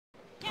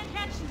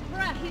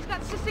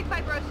got cystic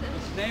fibrosis.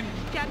 What's his name?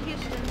 Jad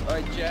Houston. All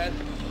right, Jad.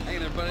 Hang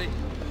in there, buddy.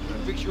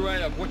 Fix you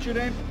right up. What's your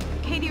name?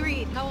 Katie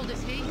Reed. How old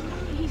is he?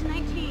 He's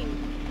 19.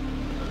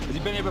 Has he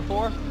been here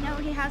before? No,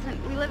 he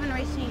hasn't. We live in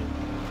Racine.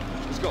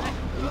 Let's go. What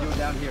are you doing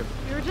down here?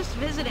 We were just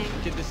visiting.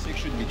 Kid this sick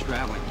shouldn't be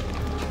traveling.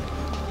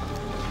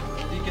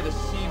 Can you get a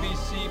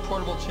CVC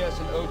portable chest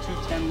and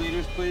O2 10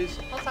 liters, please?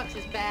 Pulse ox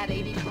is bad,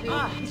 82.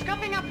 He's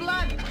coughing up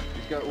blood.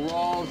 He's got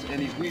Ralls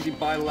and he's wheezing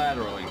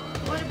bilaterally.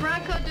 Want a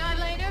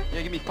bronchodilator?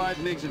 Yeah, give me 5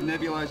 mg of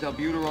nebulized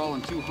albuterol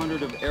and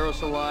 200 of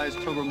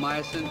aerosolized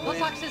tobramycin.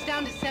 Pulse ox is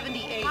down to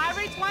 78. Heart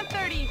rate's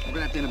 130. We're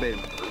gonna have to intubate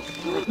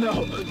him.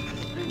 No.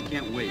 He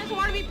can't He wait. doesn't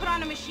want to be put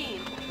on a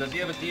machine. Does he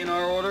have a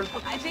DNR order?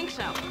 I think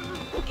so.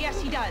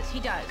 Yes, he does. He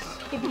does.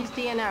 If he's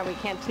DNR, we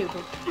can't tube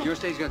him. Your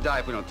state's gonna die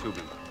if we don't tube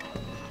him.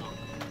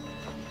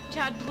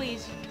 Chad,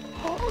 please.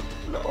 Oh,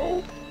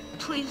 no.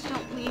 Please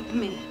don't leave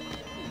me.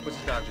 What's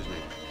the doctor's name?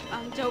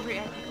 Dobry,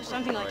 I think, or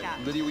something like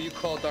that. Lydia, will you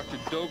call Dr.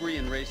 Dobry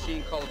in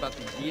Racine? Call about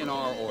the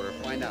DNR order.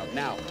 Find out.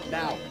 Now,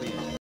 please.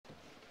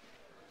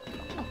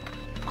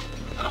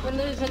 We're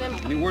losing him.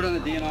 Any word on the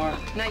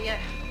DNR? Not yet.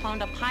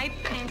 Found a pipe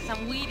and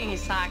some weed in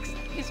his socks.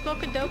 He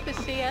spoke a dope as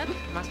CF.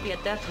 Must be a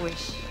death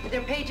wish.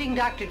 They're paging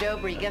Dr.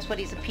 Dobry. Guess what?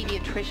 He's a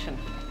pediatrician.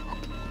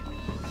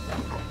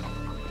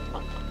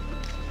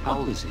 How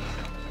old is he?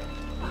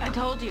 I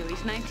told you,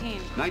 he's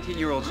 19.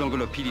 19-year-olds don't go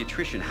to a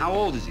pediatrician. How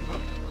old is he?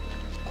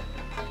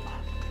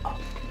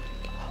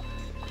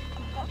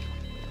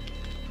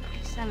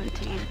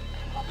 17.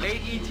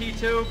 8 ET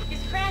tube.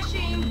 He's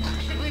crashing.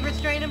 Should we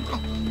restrain him?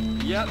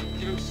 Yep.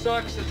 Give him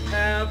sucks and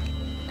tab.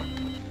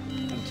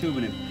 I'm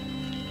tubing him.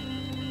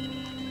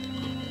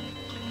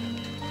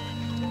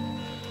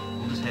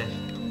 Hold his head.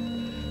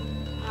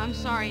 I'm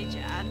sorry,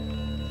 Jad.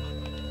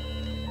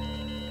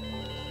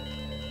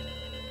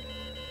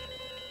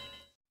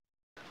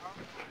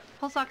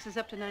 Pulse ox is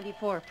up to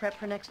 94. Prep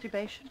for next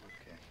extubation?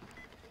 Okay.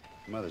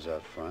 Mother's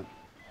out front.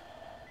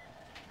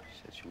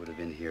 She said she would have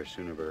been here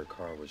sooner, but her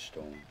car was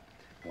stolen.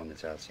 The one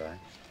that's outside.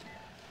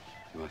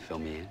 You want to fill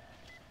me in?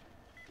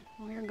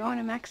 We were going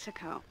to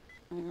Mexico.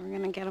 We were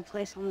going to get a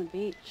place on the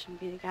beach and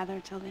be together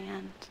till the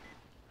end.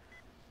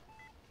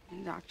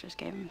 The doctors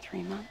gave him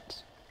 3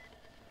 months.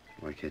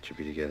 Why can't you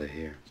be together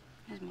here?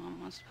 His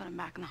mom wants to put him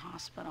back in the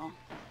hospital.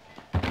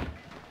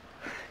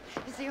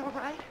 Is he all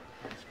right?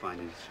 It's fine.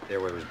 His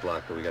airway was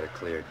blocked, but we got it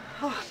cleared.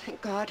 Oh,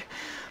 thank God.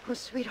 Oh,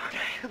 sweetheart,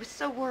 I was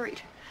so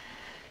worried.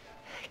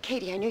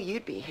 Katie, I knew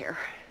you'd be here.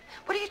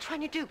 What are you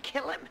trying to do,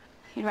 kill him?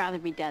 He'd rather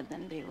be dead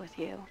than be with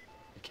you.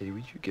 Hey, Katie,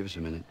 would you give us a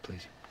minute,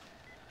 please?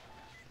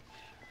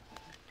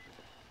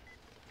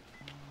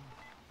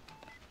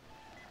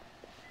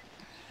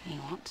 He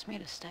wants me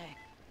to stay.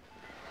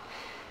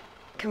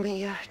 Can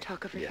we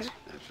talk over Yes, here?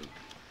 absolutely.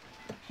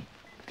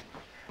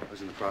 I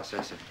was in the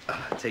process of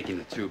taking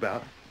the tube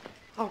out.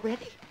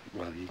 Already?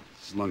 Well,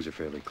 his lungs are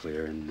fairly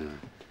clear, and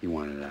he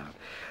wanted it out.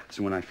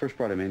 So when I first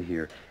brought him in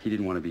here, he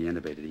didn't want to be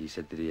intubated. He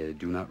said that he had a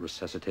do not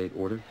resuscitate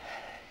order.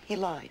 He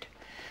lied.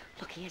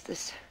 Look, he has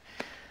this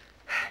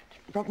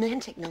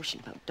romantic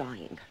notion about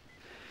dying.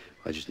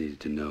 I just needed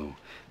to know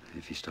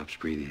if he stops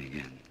breathing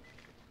again.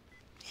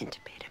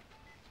 Intubate him.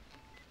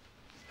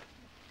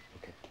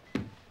 Okay.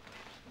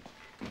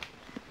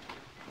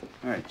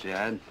 All right,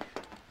 Jad.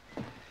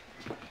 Let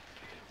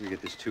me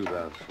get this tube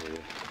out for you.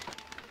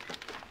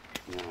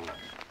 Now, why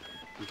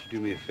don't you do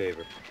me a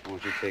favor? I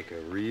want you to take a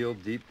real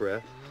deep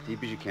breath,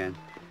 deep as you can.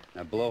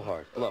 Now blow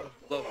hard. Blow.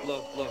 Blow,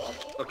 blow, blow.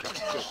 Okay,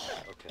 good.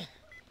 Okay.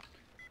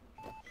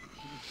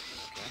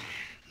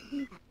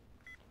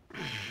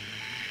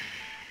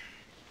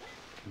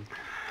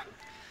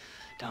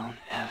 Don't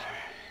ever